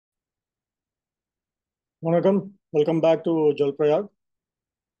Vanakkam, welcome back to Jalprayag.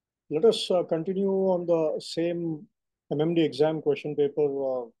 Let us continue on the same MMD exam question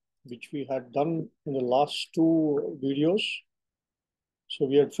paper which we had done in the last two videos. So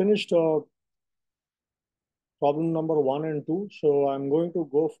we had finished problem number 1 and 2. So I'm going to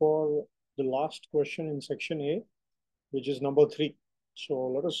go for the last question in section A, which is number 3. So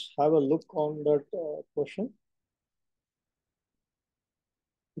let us have a look on that question.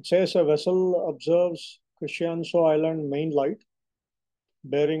 It says a vessel observes Christianso Island main light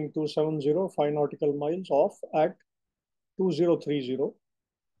bearing 270 nautical miles off at 2030.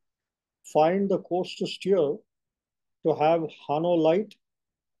 Find the course to steer to have Hanoi light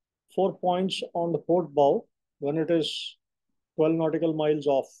 4 points on the port bow when it is 12 nautical miles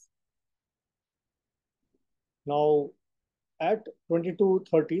off. Now, at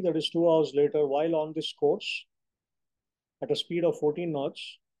 22:30, that is 2 hours later, while on this course at a speed of 14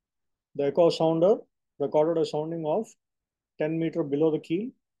 knots, the echo sounder recorded a sounding of 10 meters below the keel.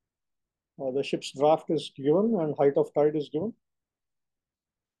 The ship's draft is given and height of tide is given.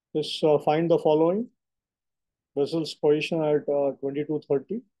 Just find the following: vessel's position at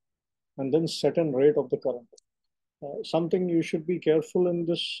 22:30 and then set and rate of the current. Something you should be careful in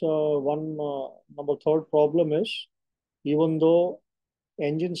this number third problem is, even though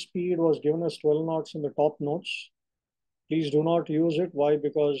engine speed was given as 12 knots in the top notes, please do not use it. Why?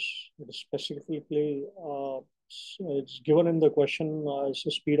 Because it is specifically it's given in the question as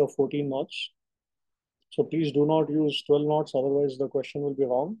a speed of 14 knots. So please do not use 12 knots, otherwise the question will be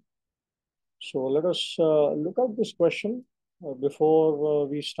wrong. So let us look at this question. Before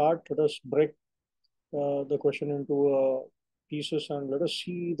we start, let us break the question into pieces and let us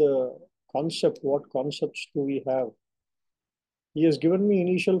see the concept. What concepts do we have? He has given me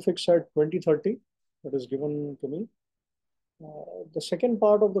initial fix at 2030. That is given to me. The second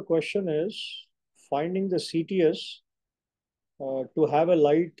part of the question is finding the CTS to have a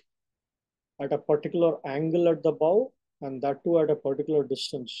light at a particular angle at the bow, and that too at a particular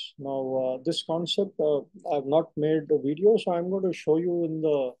distance. Now, this concept, I have not made a video, so I'm going to show you in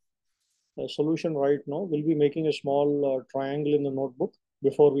the solution right now. We'll be making a small triangle in the notebook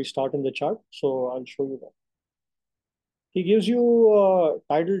before we start in the chart. So I'll show you that. He gives you a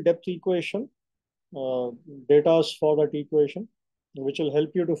tidal depth equation, data for that equation, which will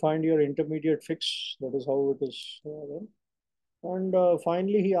help you to find your intermediate fix. That is how it is done. And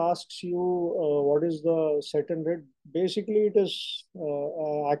finally, he asks you what is the set and rate. Basically, it is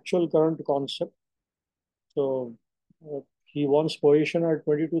actual current concept. So he wants position at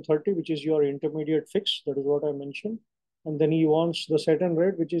 22:30, which is your intermediate fix. That is what I mentioned. And then he wants the set and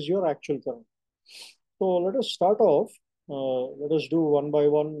rate, which is your actual current. So let us start off. Let us do one by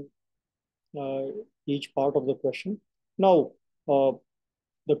one each part of the question. Now,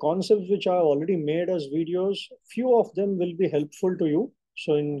 the concepts which I already made as videos, few of them will be helpful to you.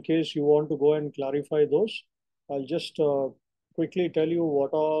 So in case you want to go and clarify those, I'll just quickly tell you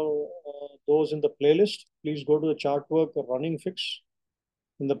what are those in the playlist. Please go to the chart work running fix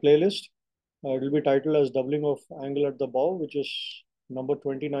in the playlist. It will be titled as doubling of angle at the bow, which is number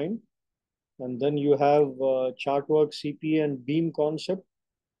 29. And then you have chart work CP and beam concept,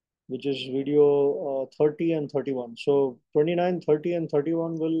 which is video 30 and 31. So 29, 30, and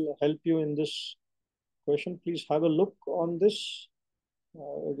 31 will help you in this question. Please have a look on this.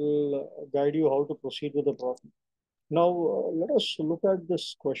 It will guide you how to proceed with the problem. Now, let us look at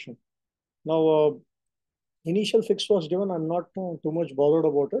this question. Now, initial fix was given. I'm not too much bothered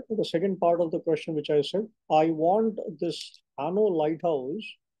about it. The second part of the question, which I said, I want this Hanoi lighthouse.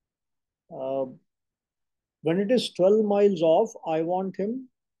 When it is 12 miles off, I want him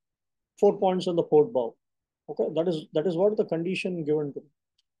 4 points on the port bow. Okay, that is what the condition given to me.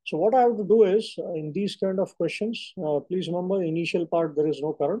 So what I have to do is in these kind of questions, please remember initial part there is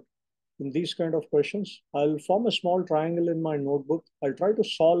no current. In these kind of questions, I'll form a small triangle in my notebook. I'll try to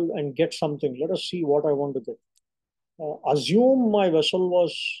solve and get something. Let us see what I want to get. Assume my vessel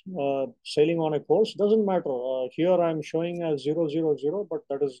was sailing on a course. Doesn't matter. Here I'm showing as 000, but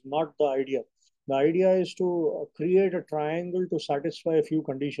that is not the idea. The idea is to create a triangle to satisfy a few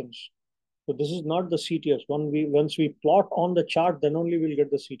conditions. So this is not the CTS. Once we plot on the chart, then only we'll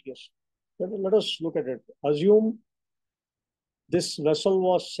get the CTS. Let us look at it. Assume this vessel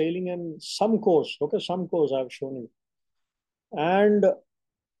was sailing in some course. Okay, some course I've shown you. And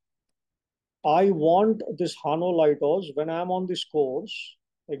I want this Hanoi lighthouse when I'm on this course,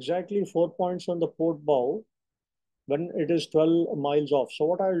 exactly 4 points on the port bow when it is 12 miles off. So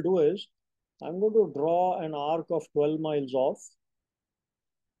what I'll do is I'm going to draw an arc of 12 miles off.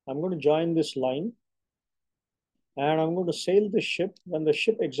 I'm going to join this line and I'm going to sail the ship. When the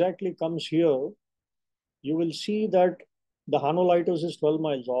ship exactly comes here, you will see that the Hanolitis is 12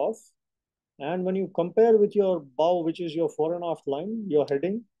 miles off. And when you compare with your bow, which is your 4.5 line, your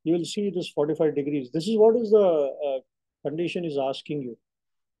heading, you will see it is 45 degrees. This is what is the condition is asking you.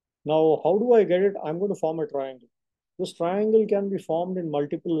 Now, how do I get it? I'm going to form a triangle. This triangle can be formed in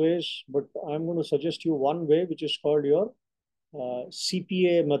multiple ways, but I'm going to suggest you one way, which is called your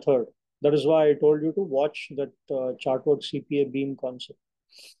CPA method. That is why I told you to watch that chartwork CPA beam concept.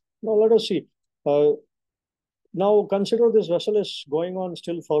 Now, let us see. Now, consider this vessel is going on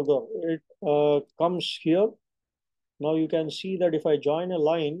still further. It comes here. Now, you can see that if I join a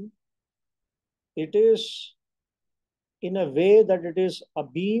line, it is in a way that it is a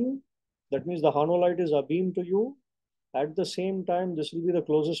beam. That means the Hanolite is a beam to you. At the same time, this will be the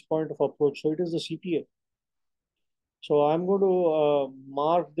closest point of approach. So it is the CPA. So I'm going to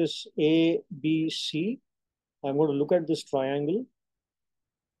mark this A, B, C. I'm going to look at this triangle.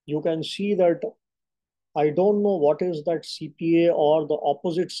 You can see that I don't know what is that CPA or the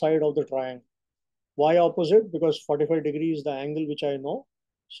opposite side of the triangle. Why opposite? Because 45 degrees is the angle which I know.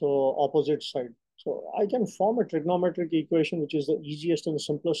 So opposite side. So I can form a trigonometric equation, which is the easiest and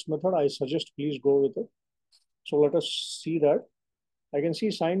simplest method. I suggest please go with it. So let us see that. I can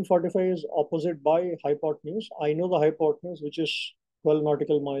see sine 45 is opposite by hypotenuse. I know the hypotenuse, which is 12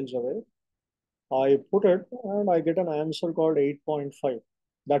 nautical miles away. I put it and I get an answer called 8.5.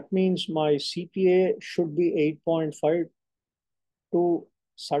 That means my CPA should be 8.5 to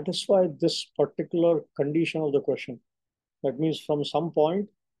satisfy this particular condition of the question. That means from some point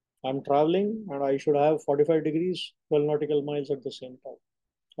I'm traveling and I should have 45 degrees, 12 nautical miles at the same time.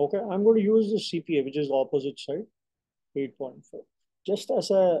 Okay, I'm going to use the CPA, which is the opposite side, 8.5. Just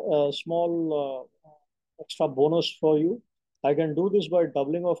as a small extra bonus for you, I can do this by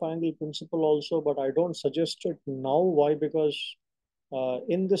doubling of angle principle also, but I don't suggest it now. Why? Because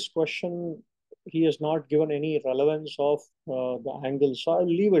in this question, he has not given any relevance of the angle. So I'll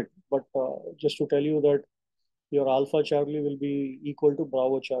leave it. But just to tell you that your alpha Charlie will be equal to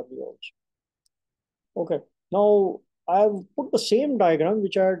Bravo Charlie also. Okay. Now I've put the same diagram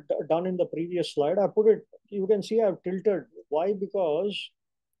which I had done in the previous slide. I put it, you can see I've tilted. Why? Because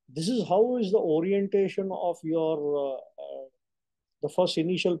this is how is the orientation of your the first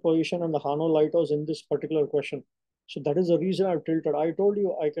initial position and the Hanolitos in this particular question. So that is the reason I've tilted. I told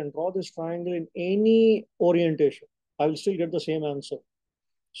you I can draw this triangle in any orientation. I will still get the same answer.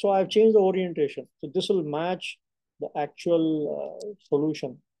 So I've changed the orientation. So this will match the actual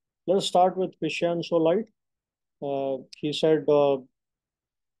solution. Let us start with Christian So Light. He said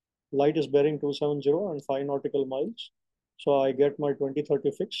light is bearing 270 and 5 nautical miles. So I get my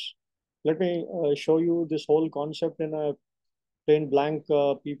 2030 fix. Let me show you this whole concept in a plain blank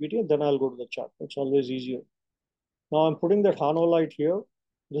PPT, and then I'll go to the chart. It's always easier. Now I'm putting that Hanolite here.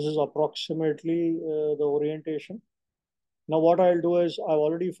 This is approximately the orientation. Now what I'll do is I've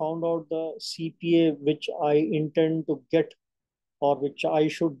already found out the CPA which I intend to get or which I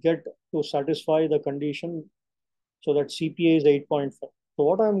should get to satisfy the condition. So that CPA is 8.5. So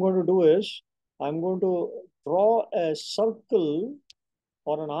what I'm going to do is I'm going to draw a circle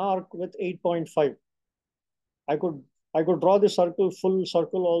or an arc with 8.5. I could draw the circle, full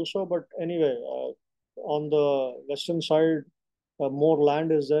circle also, but anyway, on the western side, more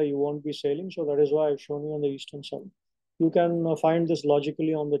land is there, you won't be sailing. So that is why I've shown you on the eastern side. You can find this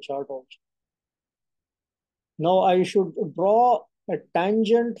logically on the chart also. Now I should draw a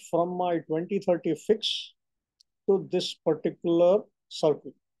tangent from my 2030 fix to this particular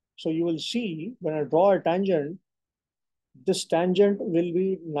circle. So you will see when I draw a tangent, this tangent will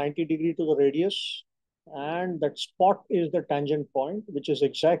be 90 degree to the radius. And that spot is the tangent point, which is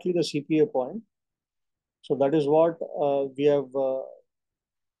exactly the CPA point. So that is what we have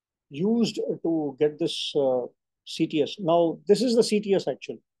used to get this CTS. Now, this is the CTS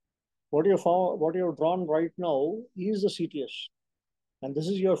actually. What you have drawn right now is the CTS. And this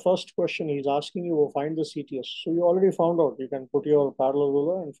is your first question. He's asking you to find the CTS. So you already found out. You can put your parallel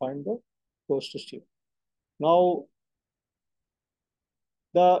ruler and find the coast to steer. Now,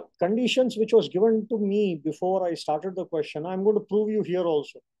 the conditions which was given to me before I started the question, I'm going to prove you here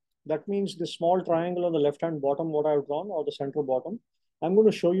also. That means the small triangle on the left-hand bottom, what I've drawn, or the center bottom, I'm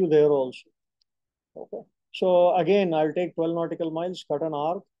going to show you there also. Okay. So again, I'll take 12 nautical miles, cut an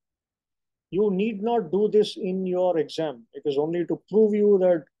arc. You need not do this in your exam. It is only to prove you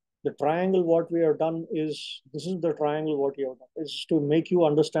that the triangle what we have done is, this is the triangle what you have done. It's to make you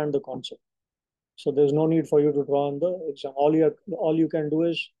understand the concept. So there's no need for you to draw on the exam. All you can do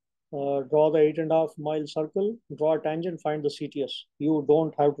is draw the 8.5 mile circle, draw a tangent, find the CTS. You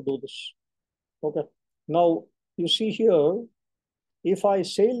don't have to do this. Okay. Now you see here, If I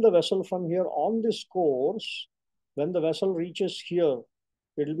sail the vessel from here on this course, when the vessel reaches here,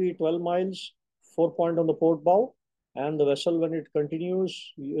 it will be 12 miles, 4 point on the port bow, and the vessel, when it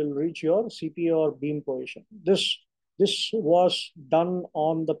continues, you'll reach your CPA or beam position. This was done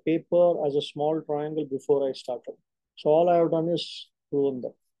on the paper as a small triangle before I started. So all I have done is proven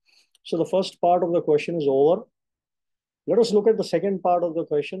that. So the first part of the question is over. Let us look at the second part of the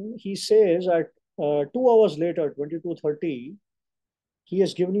question. He says at 2 hours later, 22:30, he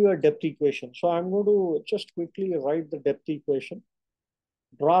has given you a depth equation. So I'm going to just quickly write the depth equation.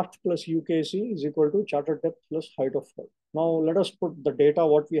 Draft plus UKC is equal to charter depth plus height of flow. Now let us put the data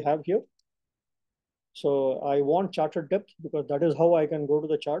what we have here. So I want charter depth because that is how I can go to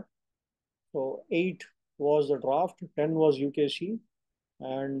the chart. So 8 was the draft, 10 was UKC,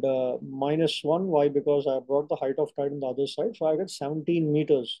 and -1. Why? Because I brought the height of tide on the other side. So I get 17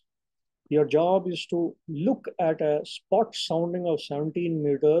 meters. Your job is to look at a spot sounding of 17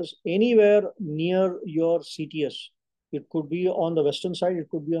 meters anywhere near your CTS. It could be on the western side, it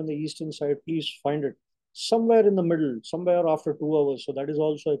could be on the eastern side. Please find it somewhere in the middle, somewhere after 2 hours. So that is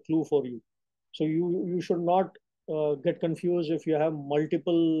also a clue for you. So you should not get confused if you have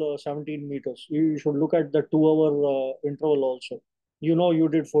multiple 17 meters. You should look at the 2 hour interval also. You know you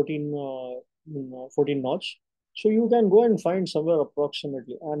did 14 knots. So you can go and find somewhere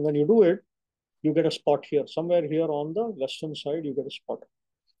approximately. And when you do it, you get a spot here. Somewhere here on the western side, you get a spot,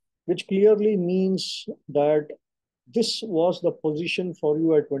 which clearly means that this was the position for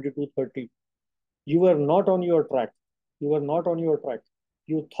you at 22:30. You were not on your track. You were not on your track.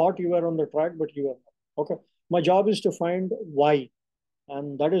 You thought you were on the track, but you were not. Okay. My job is to find why.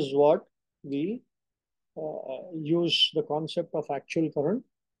 And that is what we use the concept of actual current.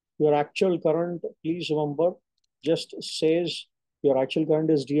 Your actual current, please remember, just says your actual current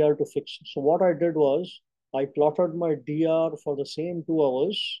is DR to fix. So what I did was I plotted my DR for the same 2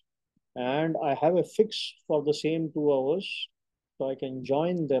 hours and I have a fix for the same 2 hours. So I can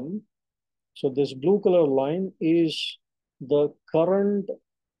join them. So this blue color line is the current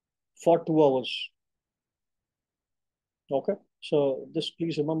for 2 hours. Okay. So this,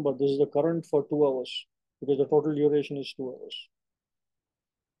 please remember, this is the current for 2 hours because the total duration is 2 hours.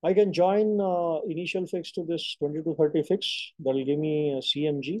 I can join initial fix to this 22:30 fix. That will give me a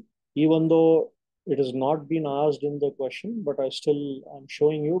CMG, even though it has not been asked in the question, but I'm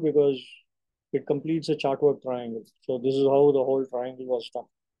showing you because it completes a chart work triangle. So this is how the whole triangle was done.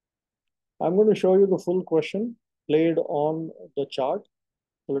 I'm going to show you the full question played on the chart.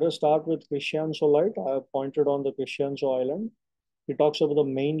 So let us start with Cristianso light. I have pointed on the Cristianso Island. It talks about the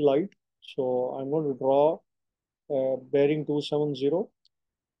main light. So I'm going to draw bearing 270.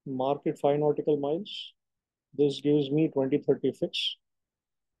 Mark it 5 nautical miles. This gives me 20:30 fix.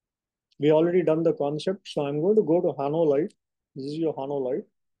 We already done the concept, so I'm going to go to Hanoi light. This is your Hanoi light.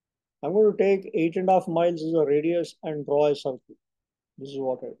 I'm going to take 8.5 miles as a radius and draw a circle. This is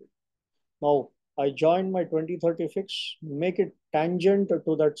what I did. Now, I join my 20:30 fix, make it tangent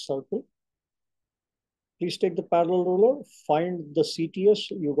to that circle. Please take the parallel ruler, find the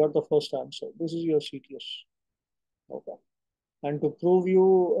CTS. You got the first answer. This is your CTS. Okay. And to prove you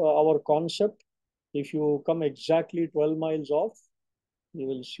our concept, if you come exactly 12 miles off, you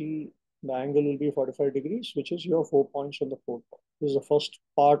will see the angle will be 45 degrees, which is your 4 points on the port bow. This is the first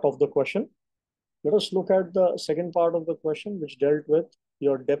part of the question. Let us look at the second part of the question, which dealt with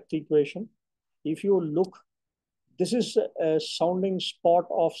your depth equation. If you look, this is a sounding spot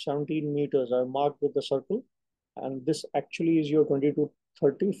of 17 meters. I marked with the circle, and this actually is your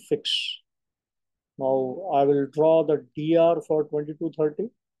 22:30 fix. Now I will draw the DR for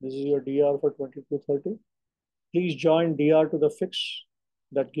 22:30. This is your DR for 22:30. Please join DR to the fix.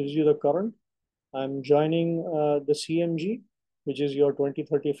 That gives you the current. I'm joining the CMG, which is your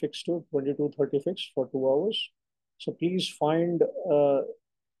 20:30 fix to 22:30 fix for 2 hours. So please find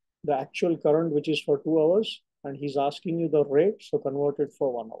the actual current, which is for 2 hours, and he's asking you the rate, so convert it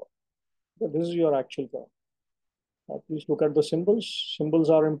for 1 hour. So this is your actual current. Please look at the symbols. Symbols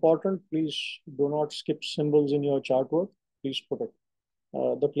are important. Please do not skip symbols in your chart work. Please put it.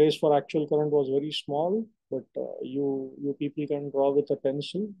 The place for actual current was very small, but you people can draw with a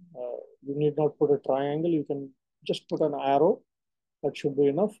pencil. You need not put a triangle. You can just put an arrow. That should be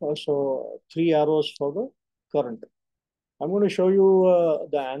enough. So 3 arrows for the current. I'm going to show you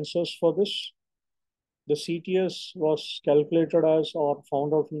the answers for this. The CTS was calculated as or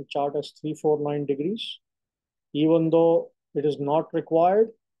found out in the chart as 349 degrees. Even though it is not required,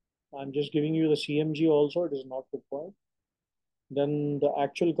 I'm just giving you the CMG also, it is not required. Then the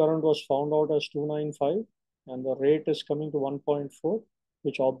actual current was found out as 295 and the rate is coming to 1.4.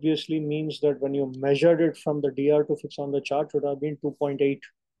 which obviously means that when you measured it from the DR to fix on the chart, it would have been 2.8,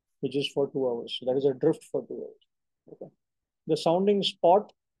 which is for 2 hours. So that is a drift for 2 hours. Okay. The sounding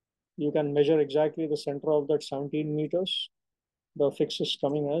spot, you can measure exactly the center of that 17 meters. The fix is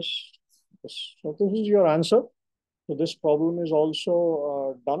coming as this. So this is your answer. So this problem is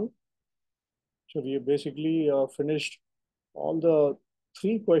also done. So we basically finished all the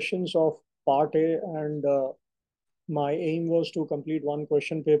 3 questions of part A, and my aim was to complete 1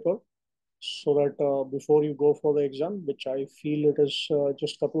 question paper so that before you go for the exam, which I feel it is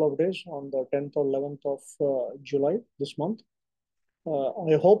just a couple of days on the 10th or 11th of July this month.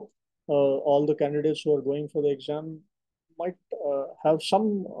 I hope all the candidates who are going for the exam might have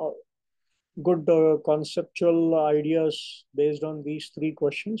some good conceptual ideas based on these 3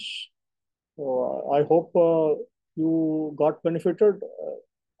 questions. So I hope you got benefited.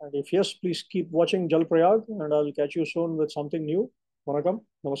 And if yes, please keep watching Jal Prayag, and I'll catch you soon with something new. Vanakkam,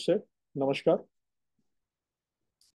 namaste, namaskar.